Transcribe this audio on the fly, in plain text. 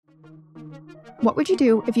What would you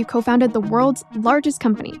do if you co-founded the world's largest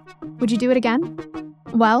company? Would you do it again?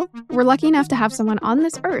 Well, we're lucky enough to have someone on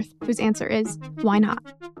this earth whose answer is, why not?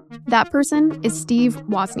 That person is Steve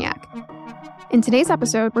Wozniak. In today's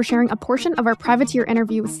episode, we're sharing a portion of our Privateer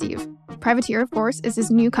interview with Steve. Privateer, of course, is his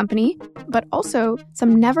new company, but also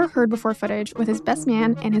some never-heard-before footage with his best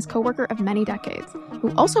man and his coworker of many decades,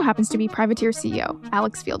 who also happens to be Privateer CEO,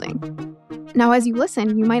 Alex Fielding. Now, as you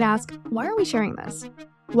listen, you might ask, why are we sharing this?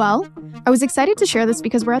 Well, I was excited to share this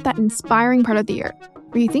because we're at that inspiring part of the year,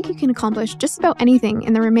 where you think you can accomplish just about anything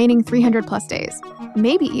in the remaining 300-plus days,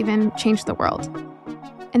 maybe even change the world.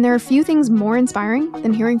 And there are few things more inspiring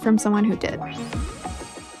than hearing from someone who did.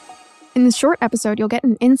 In this short episode, you'll get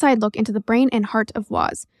an inside look into the brain and heart of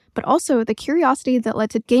Woz, but also the curiosity that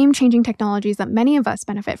led to game-changing technologies that many of us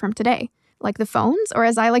benefit from today, like the phones, or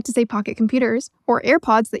as I like to say, pocket computers, or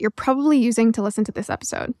AirPods that you're probably using to listen to this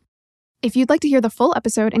episode. If you'd like to hear the full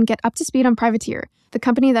episode and get up to speed on Privateer, the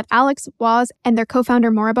company that Alex, Woz, and their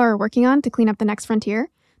co-founder Moraba are working on to clean up the next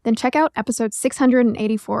frontier, then check out episode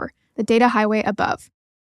 684, The Data Highway Above.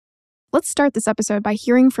 Let's start this episode by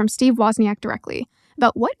hearing from Steve Wozniak directly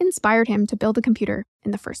about what inspired him to build a computer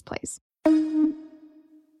in the first place.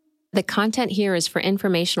 The content here is for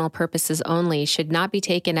informational purposes only, should not be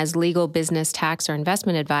taken as legal, business, tax, or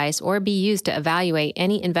investment advice, or be used to evaluate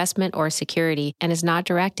any investment or security, and is not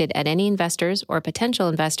directed at any investors or potential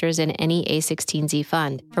investors in any A16Z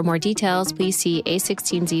fund. For more details, please see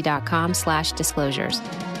a16z.com/disclosures.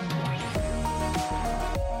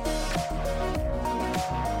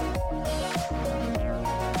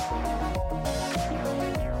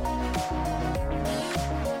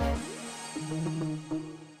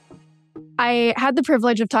 I had the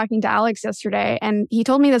privilege of talking to Alex yesterday, and he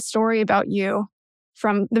told me this story about you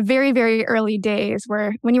from the very, very early days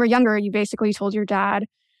where when you were younger, you basically told your dad,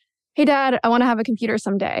 hey, Dad, I want to have a computer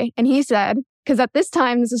someday. And he said, because at this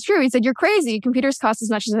time, this is true, he said, you're crazy. Computers cost as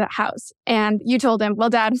much as a house. And you told him, well,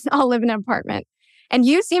 Dad, I'll live in an apartment. And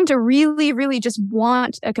you seemed to really, really just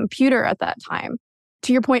want a computer at that time.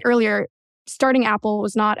 To your point earlier, starting Apple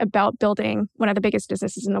was not about building one of the biggest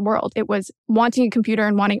businesses in the world. It was wanting a computer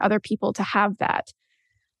and wanting other people to have that.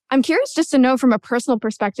 I'm curious just to know from a personal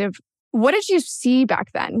perspective, what did you see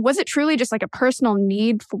back then? Was it truly just like a personal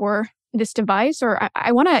need for this device? Or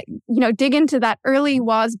I want to, dig into that early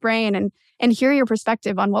Woz brain and hear your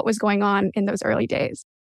perspective on what was going on in those early days.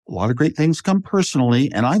 A lot of great things come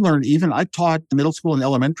personally. And I learned I taught middle school and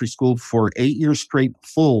elementary school for 8 years straight,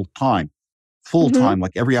 full time,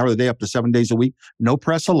 like every hour of the day, up to 7 days a week, no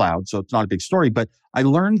press allowed. So it's not a big story, but I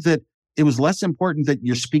learned that it was less important that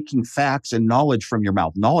you're speaking facts and knowledge from your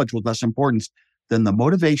mouth. Knowledge was less important than the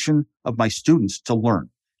motivation of my students to learn.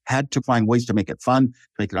 Had to find ways to make it fun, to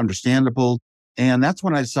make it understandable. And that's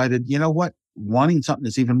when I decided, you know what? Wanting something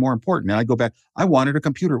is even more important. And I go back, I wanted a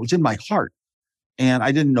computer. It was in my heart. And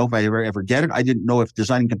I didn't know if I ever get it. I didn't know if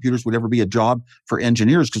designing computers would ever be a job for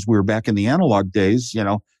engineers because we were back in the analog days,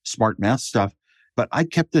 smart math stuff. But I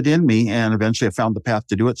kept it in me, and eventually I found the path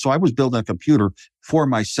to do it. So I was building a computer for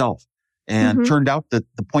myself, and turned out that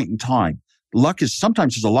the point in time,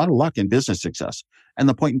 sometimes there's a lot of luck in business success. And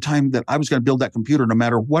the point in time that I was going to build that computer, no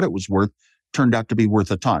matter what it was worth, turned out to be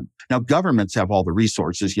worth a ton. Now, governments have all the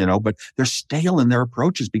resources, but they're stale in their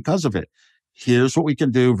approaches because of it. Here's what we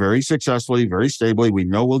can do very successfully, very stably. We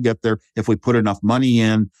know we'll get there if we put enough money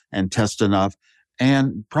in and test enough.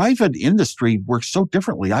 And private industry works so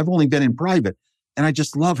differently. I've only been in private. And I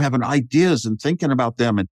just love having ideas and thinking about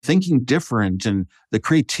them and thinking different, and the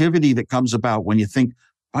creativity that comes about when you think,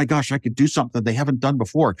 my gosh, I could do something they haven't done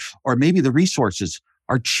before. Or maybe the resources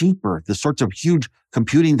are cheaper. The sorts of huge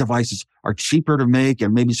computing devices are cheaper to make,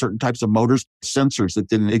 and maybe certain types of motors, sensors that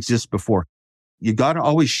didn't exist before. You got to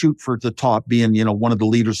always shoot for the top, being, one of the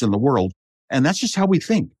leaders in the world. And that's just how we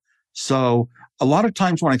think. So a lot of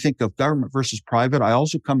times when I think of government versus private, I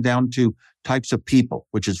also come down to types of people,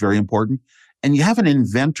 which is very important. And you have an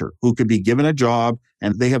inventor who could be given a job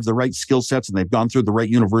and they have the right skill sets and they've gone through the right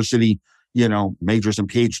university, majors and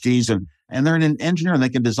PhDs, and they're an engineer and they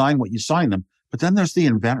can design what you sign them. But then there's the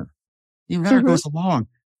inventor. The inventor goes along,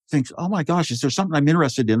 thinks, oh my gosh, is there something I'm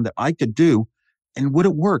interested in that I could do? And would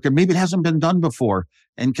it work? And maybe it hasn't been done before.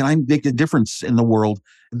 And can I make a difference in the world?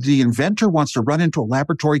 The inventor wants to run into a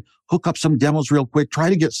laboratory, hook up some demos real quick,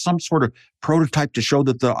 try to get some sort of prototype to show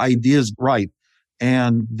that the idea is right.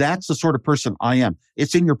 And that's the sort of person I am.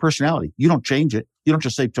 It's in your personality. You don't change it. You don't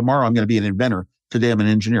just say, tomorrow I'm going to be an inventor. Today I'm an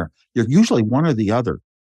engineer. You're usually one or the other.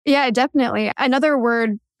 Yeah, definitely. Another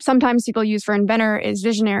word sometimes people use for inventor is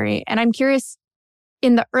visionary. And I'm curious,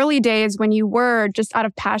 in the early days when you were just out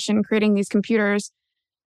of passion creating these computers,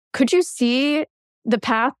 could you see the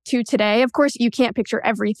path to today, of course, you can't picture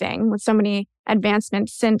everything with so many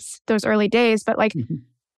advancements since those early days, but like,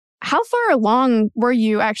 how far along were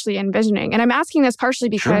you actually envisioning? And I'm asking this partially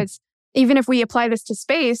because even if we apply this to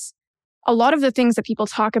space, a lot of the things that people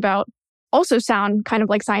talk about also sound kind of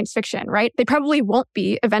like science fiction, right? They probably won't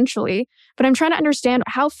be eventually, but I'm trying to understand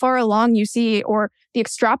how far along you see or the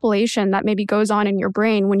extrapolation that maybe goes on in your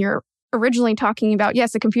brain when you're originally talking about,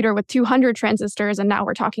 yes, a computer with 200 transistors, and now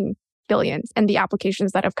we're talking billions and the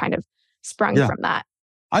applications that have kind of sprung from that.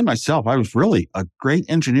 I myself, I was really a great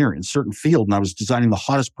engineer in a certain field, and I was designing the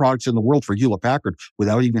hottest products in the world for Hewlett-Packard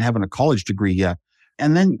without even having a college degree yet.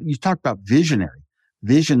 And then you talk about visionary,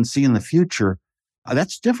 vision, seeing the future.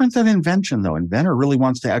 That's different than invention, though. Inventor really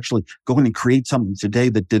wants to actually go in and create something today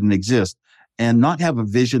that didn't exist and not have a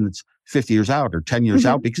vision that's 50 years out or 10 years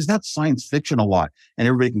out, because that's science fiction a lot. And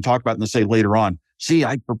everybody can talk about it and say later on, see,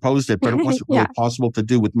 I proposed it, but it wasn't really possible to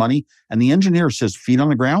do with money. And the engineer says, feet on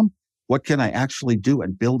the ground, what can I actually do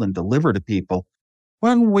and build and deliver to people?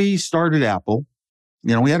 When we started Apple,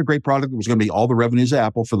 we had a great product. It was going to be all the revenues of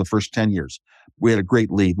Apple for the first 10 years. We had a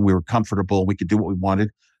great lead. We were comfortable. We could do what we wanted.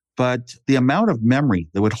 But the amount of memory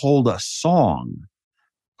that would hold a song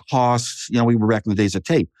costs, we were back in the days of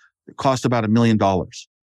tape. It cost about $1 million,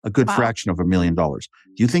 a good fraction of $1 million. Do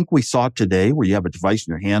you think we saw it today where you have a device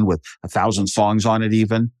in your hand with 1,000 songs on it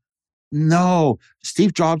even? No.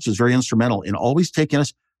 Steve Jobs was very instrumental in always taking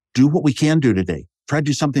us, do what we can do today. Try to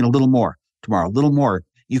do something a little more tomorrow, a little more.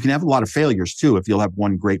 You can have a lot of failures too if you'll have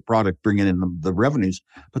one great product bringing in the revenues.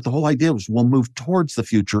 But the whole idea was we'll move towards the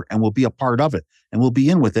future and we'll be a part of it and we'll be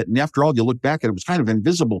in with it. And after all, you look back at it was kind of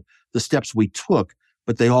invisible, the steps we took,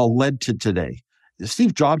 but they all led to today.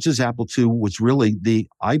 Steve Jobs' Apple II was really the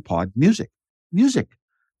iPod music.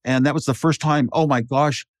 And that was the first time, oh my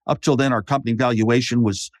gosh, up till then, our company valuation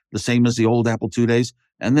was the same as the old Apple II days.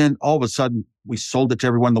 And then all of a sudden, we sold it to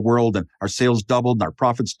everyone in the world and our sales doubled and our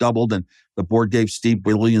profits doubled. And the board gave Steve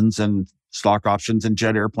billions and stock options and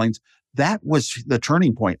jet airplanes. That was the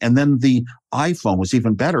turning point. And then the iPhone was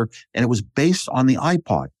even better. And it was based on the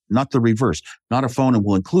iPod, not the reverse, not a phone and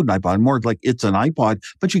will include an iPod, more like it's an iPod,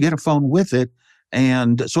 but you get a phone with it.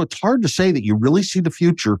 And so it's hard to say that you really see the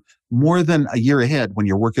future more than a year ahead when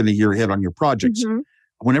you're working a year ahead on your projects.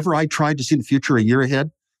 Whenever I tried to see the future a year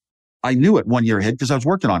ahead, I knew it 1 year ahead because I was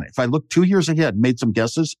working on it. If I looked 2 years ahead and made some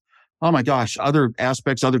guesses, oh my gosh, other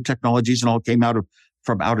aspects, other technologies and all came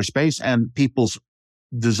from outer space, and people's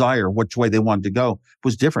desire, which way they wanted to go,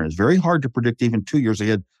 was different. It's very hard to predict even 2 years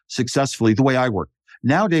ahead successfully the way I work.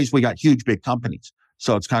 Nowadays, we got huge, big companies.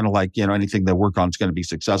 So it's kind of like, anything they work on is going to be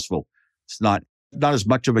successful. It's not as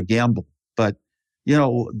much of a gamble, but,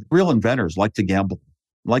 real inventors like to gamble,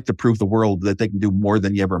 like to prove the world that they can do more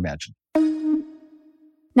than you ever imagined.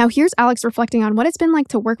 Now here's Alex reflecting on what it's been like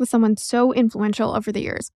to work with someone so influential over the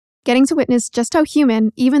years, getting to witness just how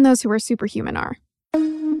human even those who are superhuman are.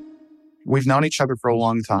 We've known each other for a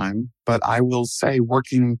long time, but I will say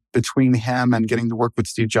working between him and getting to work with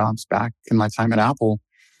Steve Jobs back in my time at Apple,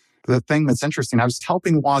 the thing that's interesting, I was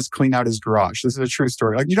helping Woz clean out his garage. This is a true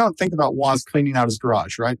story. Like, you don't think about Woz cleaning out his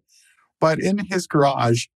garage, right? But in his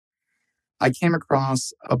garage, I came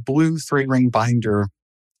across a blue 3-ring binder,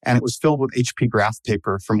 and it was filled with HP graph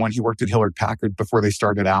paper from when he worked at Hewlett-Packard before they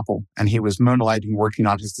started Apple. And he was moonlighting working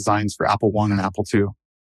on his designs for Apple I and Apple II.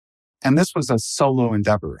 And this was a solo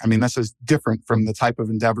endeavor. I mean, this is different from the type of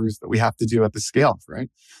endeavors that we have to do at the scale, right?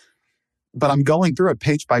 But I'm going through it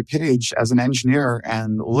page by page as an engineer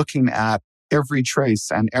and looking at every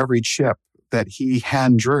trace and every chip that he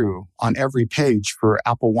hand drew on every page for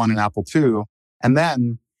Apple I and Apple II. And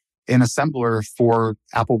then in assembler for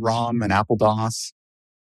Apple ROM and Apple DOS.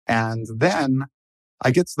 And then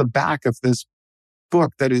I get to the back of this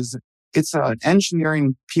book it's an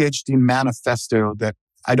engineering PhD manifesto that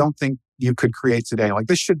I don't think you could create today. Like,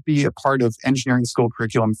 this should be a part of engineering school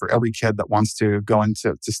curriculum for every kid that wants to go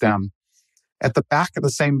into STEM. At the back of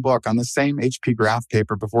the same book, on the same HP graph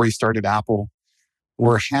paper before he started Apple,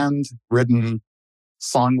 were handwritten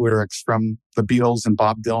song lyrics from the Beatles and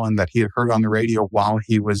Bob Dylan that he had heard on the radio while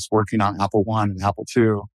he was working on Apple I and Apple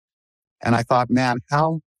II. And I thought, man,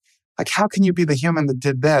 how can you be the human that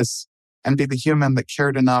did this and be the human that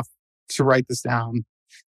cared enough to write this down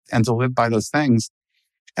and to live by those things?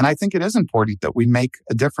 And I think it is important that we make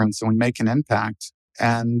a difference and we make an impact.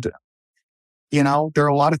 And, there are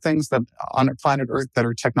a lot of things that on planet Earth that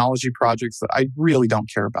are technology projects that I really don't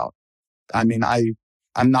care about. I mean,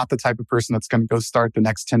 I'm not the type of person that's going to go start the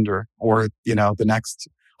next Tinder or,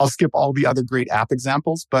 I'll skip all the other great app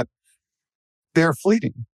examples, but they're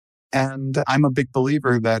fleeting. And I'm a big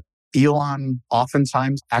believer that Elon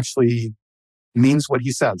oftentimes actually means what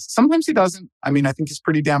he says. Sometimes he doesn't. I mean, I think he's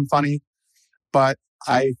pretty damn funny, but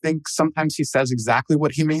I think sometimes he says exactly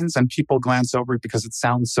what he means and people glance over it because it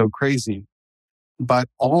sounds so crazy. But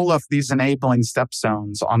all of these enabling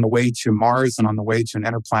stepstones on the way to Mars and on the way to an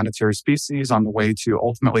interplanetary species, on the way to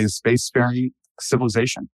ultimately a spacefaring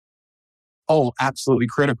civilization, all absolutely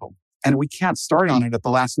critical. And we can't start on it at the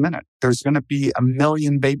last minute. There's going to be a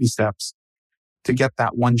million baby steps to get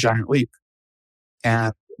that one giant leap.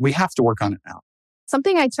 And we have to work on it now.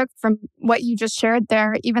 Something I took from what you just shared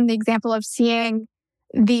there, even the example of seeing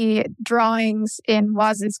the drawings in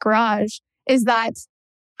Woz's garage, is that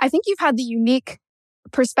I think you've had the unique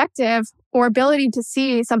perspective or ability to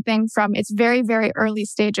see something from its very, very early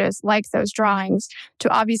stages, like those drawings, to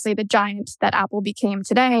obviously the giant that Apple became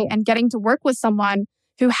today, and getting to work with someone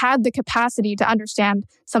who had the capacity to understand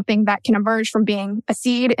something that can emerge from being a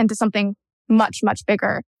seed into something much, much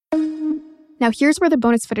bigger. Now, here's where the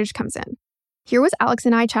bonus footage comes in. Here was Alex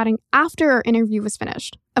and I chatting after our interview was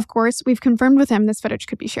finished. Of course, we've confirmed with him this footage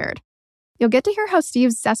could be shared. You'll get to hear how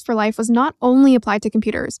Steve's zest for life was not only applied to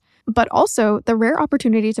computers, but also the rare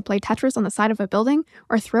opportunity to play Tetris on the side of a building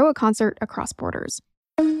or throw a concert across borders.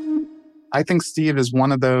 I think Steve is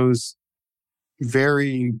one of those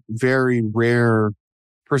very, very rare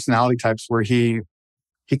personality types where he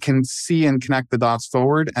can see and connect the dots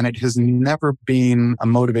forward, and it has never been a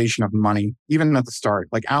motivation of money, even at the start.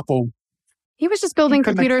 Like Apple, he was just building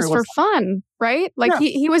computers for fun, right? Like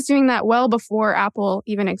he was doing that well before Apple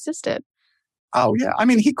even existed. Oh, yeah. I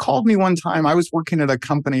mean, he called me one time. I was working at a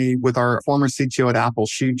company with our former CTO at Apple.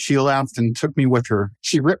 She left and took me with her.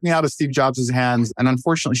 She ripped me out of Steve Jobs' hands. And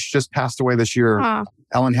unfortunately, she just passed away this year,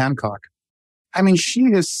 Ellen Hancock. I mean, she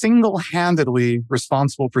is single-handedly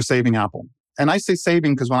responsible for saving Apple. And I say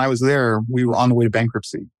saving because when I was there, we were on the way to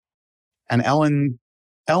bankruptcy. And Ellen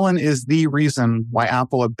is the reason why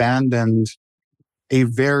Apple abandoned a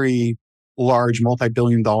very large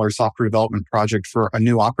multi-billion-dollar software development project for a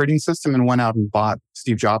new operating system and went out and bought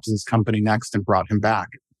Steve Jobs' company Next and brought him back.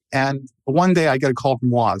 And one day I get a call from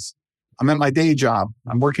Woz. I'm at my day job.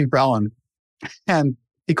 I'm working for Ellen. And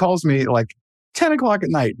he calls me like 10 o'clock at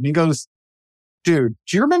night. And he goes, dude,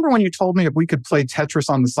 do you remember when you told me if we could play Tetris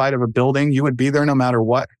on the side of a building, you would be there no matter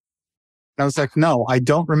what? And I was like, no, I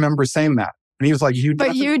don't remember saying that. And he was like,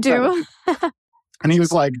 but you do. And he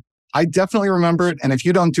was like, I definitely remember it. And if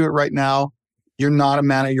you don't do it right now, you're not a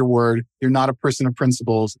man of your word. You're not a person of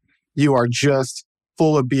principles. You are just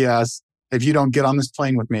full of BS if you don't get on this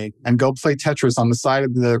plane with me and go play Tetris on the side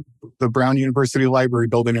of the Brown University Library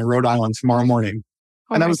building in Rhode Island tomorrow morning.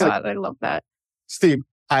 Oh and my God, I love that. Steve,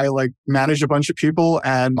 I manage a bunch of people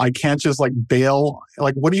and I can't just bail.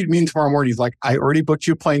 What do you mean tomorrow morning? He's like, I already booked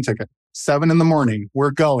you a plane ticket. 7 a.m.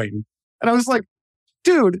 We're going. And I was like,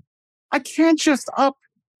 dude, I can't just up.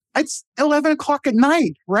 It's 11 o'clock at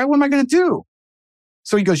night, right? What am I going to do?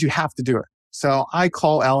 So he goes, you have to do it. So I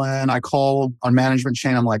call Ellen, I call our management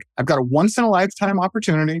chain. I'm like, I've got a once in a lifetime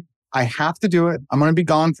opportunity. I have to do it. I'm going to be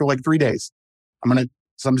gone for 3 days.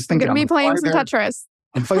 So I'm just thinking, I'm going to be playing some Tetris.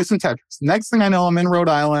 And play some Tetris. Next thing I know, I'm in Rhode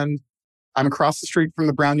Island. I'm across the street from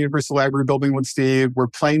the Brown University Library building with Steve. We're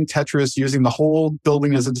playing Tetris using the whole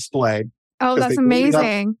building as a display. Oh, that's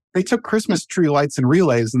amazing. They took Christmas tree lights and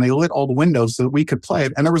relays and they lit all the windows so that we could play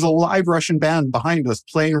it. And there was a live Russian band behind us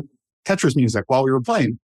playing Tetris music while we were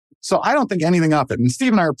playing. So I don't think anything of it. And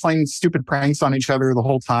Steve and I are playing stupid pranks on each other the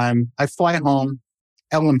whole time. I fly home.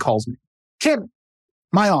 Ellen calls me. Kid,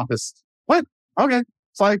 my office. What? Okay.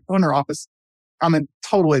 So I go in her office. I'm a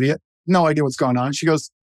total idiot. No idea what's going on. She goes,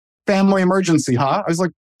 family emergency, huh? I was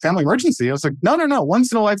like, family emergency? I was like, no.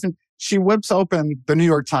 Once in a lifetime. She whips open the New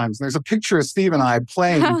York Times. And there's a picture of Steve and I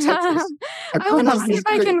playing Tetris. I want to see if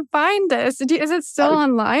I can find this. Is it still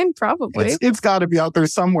online? Probably. It's got to be out there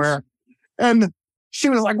somewhere. And she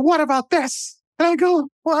was like, what about this? And I go,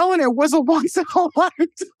 well, Ellen, it was a once in a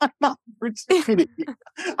lifetime opportunity.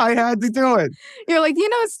 I had to do it. You're like,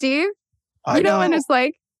 Steve? You know what it's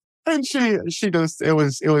like? And she just, it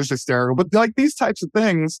was hysterical. But these types of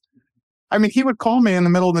things, I mean, he would call me in the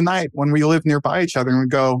middle of the night when we lived nearby each other and would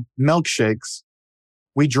go, milkshakes.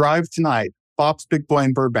 We drive tonight. Bob's Big Boy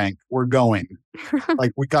in Burbank. We're going.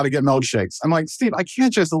 We got to get milkshakes. I'm like, Steve, I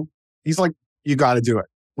can't just, he's like, you got to do it.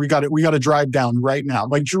 We got to drive down right now.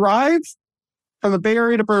 Drive from the Bay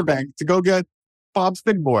Area to Burbank to go get Bob's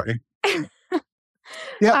Big Boy.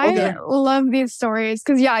 Yeah, okay. I love these stories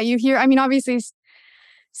because, you hear, obviously,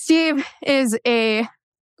 Steve is a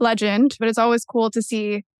legend, but it's always cool to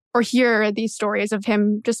see or hear these stories of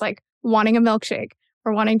him just wanting a milkshake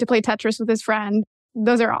or wanting to play Tetris with his friend.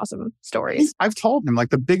 Those are awesome stories. I've told him,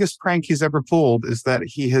 like, the biggest prank he's ever pulled is that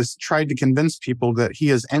he has tried to convince people that he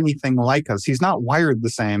is anything like us. He's not wired the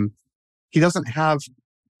same. He doesn't have,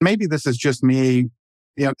 maybe this is just me.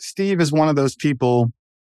 Steve is one of those people,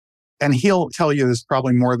 and he'll tell you this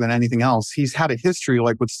probably more than anything else. He's had a history,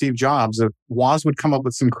 like with Steve Jobs, of Woz would come up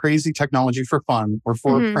with some crazy technology for fun or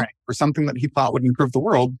for a prank or something that he thought would improve the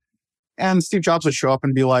world. And Steve Jobs would show up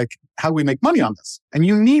and be like, how do we make money on this? And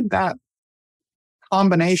you need that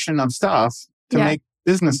combination of stuff to make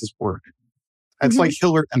businesses work. It's like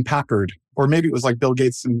Hewlett and Packard, or maybe it was like Bill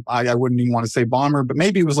Gates and I wouldn't even want to say Ballmer, but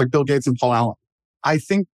maybe it was like Bill Gates and Paul Allen. I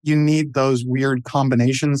think you need those weird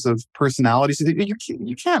combinations of personalities. You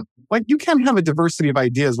can't have a diversity of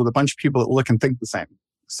ideas with a bunch of people that look and think the same.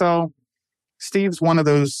 So Steve's one of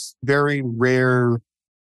those very rare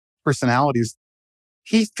personalities.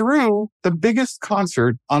 He threw the biggest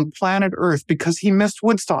concert on planet Earth because he missed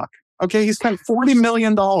Woodstock. Okay, he spent $40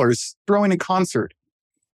 million throwing a concert.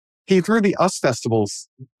 He threw the US festivals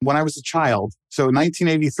when I was a child. So in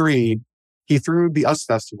 1983, he threw the US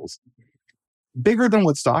festivals. Bigger than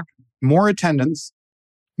Woodstock, more attendance,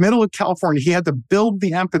 middle of California. He had to build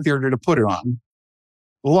the amphitheater to put it on.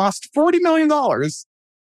 Lost $40 million on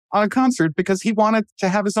a concert because he wanted to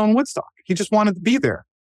have his own Woodstock. He just wanted to be there.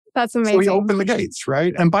 That's amazing. So he opened the gates,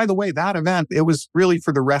 right? And by the way, that event, it was really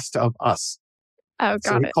for the rest of us. Oh, got it.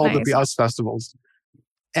 So we called it the US festivals.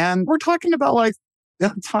 And we're talking about, like,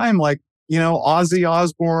 at the time, like, Ozzy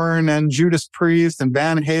Osbourne and Judas Priest and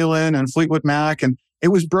Van Halen and Fleetwood Mac. And it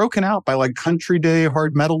was broken out by like country day,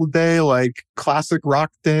 hard metal day, like classic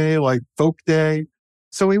rock day, like folk day.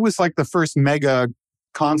 So it was like the first mega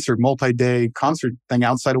concert, multi-day concert thing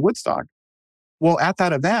outside of Woodstock. Well, at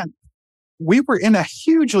that event, we were in a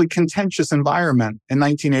hugely contentious environment in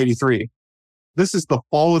 1983. This is the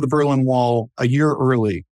fall of the Berlin Wall a year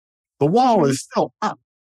early. The wall is still up.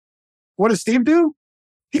 What does Steve do?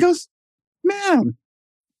 He goes, man,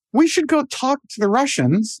 we should go talk to the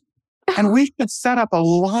Russians and we should set up a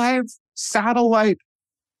live satellite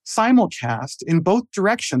simulcast in both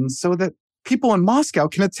directions so that people in Moscow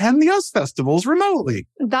can attend the US festivals remotely.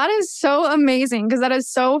 That is so amazing because that is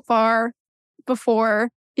so far before,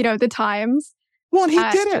 the times. Well, and he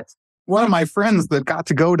did it. One of my friends that got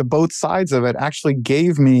to go to both sides of it actually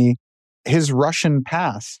gave me his Russian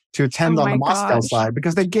pass to attend on the Moscow side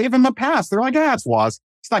because they gave him a pass. They're like, it's Woz.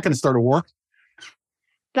 It's not going to start a war.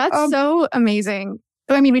 That's so amazing.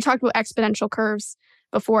 I mean, we talked about exponential curves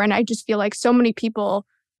before, and I just feel like so many people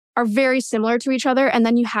are very similar to each other. And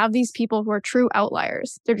then you have these people who are true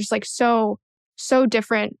outliers. They're just like so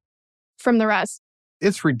different from the rest.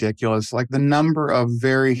 It's ridiculous. Like the number of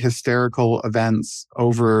very hysterical events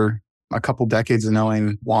over a couple decades of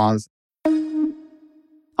knowing Woz.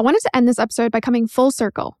 I wanted to end this episode by coming full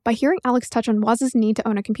circle by hearing Alex touch on Woz's need to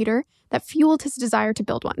own a computer that fueled his desire to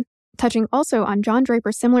build one, touching also on John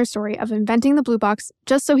Draper's similar story of inventing the blue box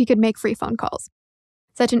just so he could make free phone calls.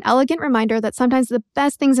 Such an elegant reminder that sometimes the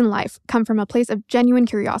best things in life come from a place of genuine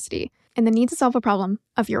curiosity and the need to solve a problem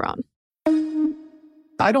of your own.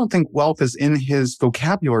 I don't think wealth is in his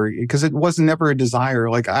vocabulary because it was never a desire.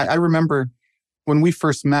 Like I remember when we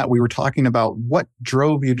first met, we were talking about what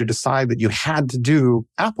drove you to decide that you had to do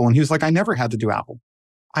Apple. And he was like, I never had to do Apple.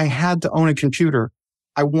 I had to own a computer.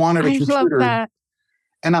 I wanted a computer. I love that.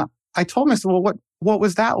 And I told him, I said, well, what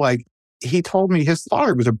was that like? He told me his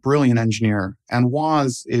father was a brilliant engineer and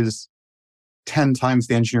Woz is 10 times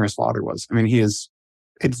the engineer his father was. I mean, it's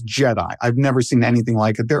Jedi. I've never seen anything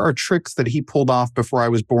like it. There are tricks that he pulled off before I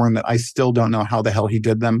was born that I still don't know how the hell he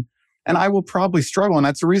did them. And I will probably struggle. And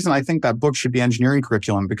that's the reason I think that book should be engineering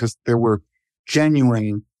curriculum, because there were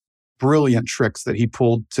genuine, brilliant tricks that he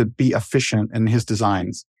pulled to be efficient in his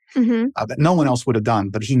designs that no one else would have done,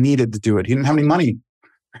 but he needed to do it. He didn't have any money.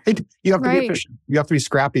 Right? You have to be efficient. You have to be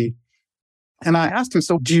scrappy. And I asked him,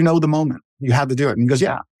 so do you know the moment you had to do it? And he goes,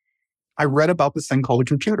 yeah. I read about this thing called a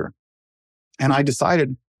computer. And I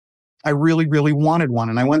decided I really, really wanted one.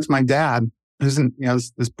 And I went to my dad, who's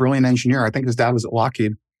this brilliant engineer. I think his dad was at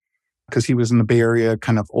Lockheed because he was in the Bay Area,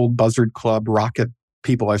 kind of old Buzzard Club, rocket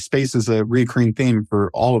people. Space is a recurring theme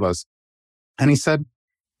for all of us. And he said,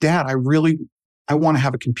 Dad, I want to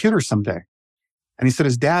have a computer someday. And he said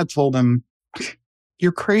his dad told him,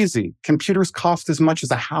 you're crazy. Computers cost as much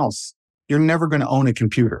as a house. You're never going to own a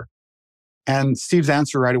computer. And Steve's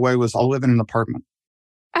answer right away was, I'll live in an apartment.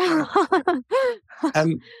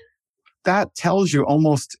 And that tells you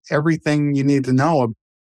almost everything you need to know.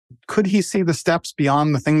 Could he see the steps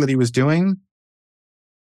beyond the thing that he was doing?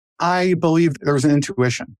 I believe there was an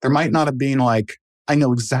intuition. There might not have been like, I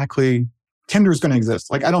know exactly Tinder's going to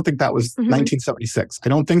exist. Like, I don't think that was 1976. I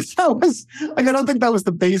don't think that was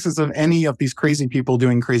the basis of any of these crazy people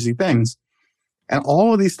doing crazy things. And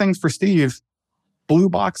all of these things for Steve, blue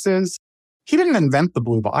boxes, he didn't invent the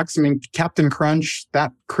blue box. I mean, Captain Crunch,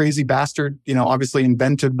 that crazy bastard, obviously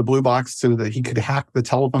invented the blue box so that he could hack the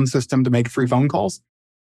telephone system to make free phone calls.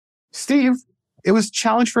 Steve, it was a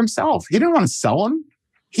challenge for himself. He didn't want to sell them.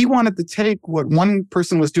 He wanted to take what one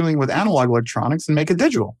person was doing with analog electronics and make it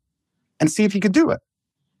digital and see if he could do it.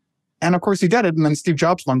 And of course he did it. And then Steve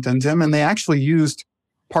Jobs lumped into him, and they actually used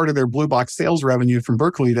part of their blue box sales revenue from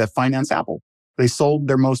Berkeley to finance Apple. They sold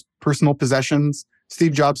their most personal possessions.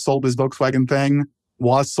 Steve Jobs sold his Volkswagen thing.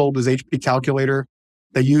 Woz sold his HP calculator.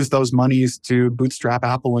 They used those monies to bootstrap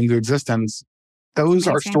Apple into existence. Those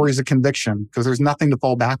are stories of conviction because there's nothing to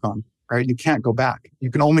fall back on, right? You can't go back. You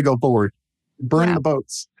can only go forward. Burn the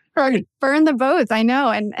boats, right? Burn the boats. I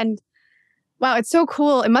know. And wow, it's so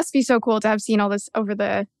cool. It must be so cool to have seen all this over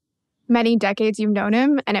the many decades you've known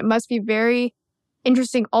him. And it must be very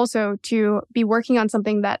interesting also to be working on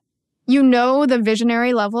something that the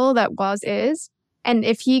visionary level that Woz is. And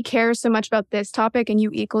if he cares so much about this topic and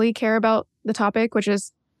you equally care about the topic, which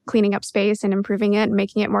is cleaning up space and improving it and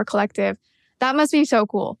making it more collective, that must be so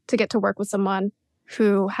cool to get to work with someone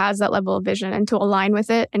who has that level of vision and to align with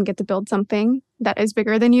it and get to build something that is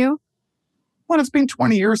bigger than you. Well, it's been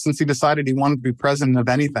 20 years since he decided he wanted to be president of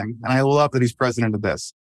anything. And I love that he's president of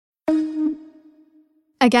this.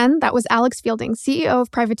 Again, that was Alex Fielding, CEO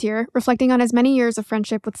of Privateer, reflecting on his many years of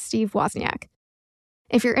friendship with Steve Wozniak.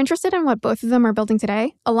 If you're interested in what both of them are building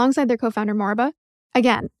today, alongside their co-founder Moriba,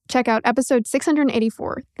 again, check out episode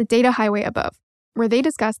 684, The Data Highway Above, where they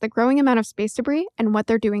discuss the growing amount of space debris and what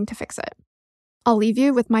they're doing to fix it. I'll leave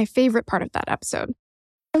you with my favorite part of that episode.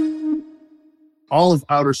 All of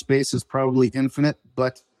outer space is probably infinite,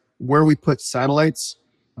 but where we put satellites,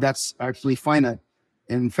 that's actually finite.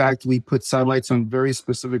 In fact, we put satellites on very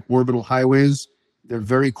specific orbital highways. They're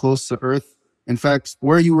very close to Earth. In fact,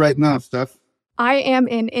 where are you right now, Steph? I am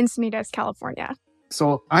in Encinitas, California.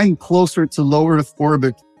 So I'm closer to low Earth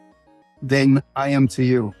orbit than I am to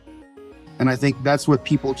you. And I think that's what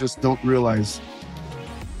people just don't realize.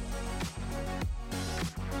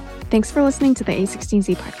 Thanks for listening to the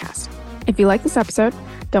A16Z podcast. If you like this episode,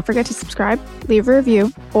 don't forget to subscribe, leave a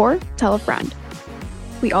review, or tell a friend.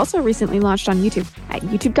 We also recently launched on YouTube at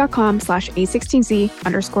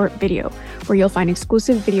youtube.com/A16Z_video, where you'll find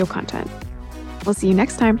exclusive video content. We'll see you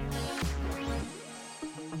next time.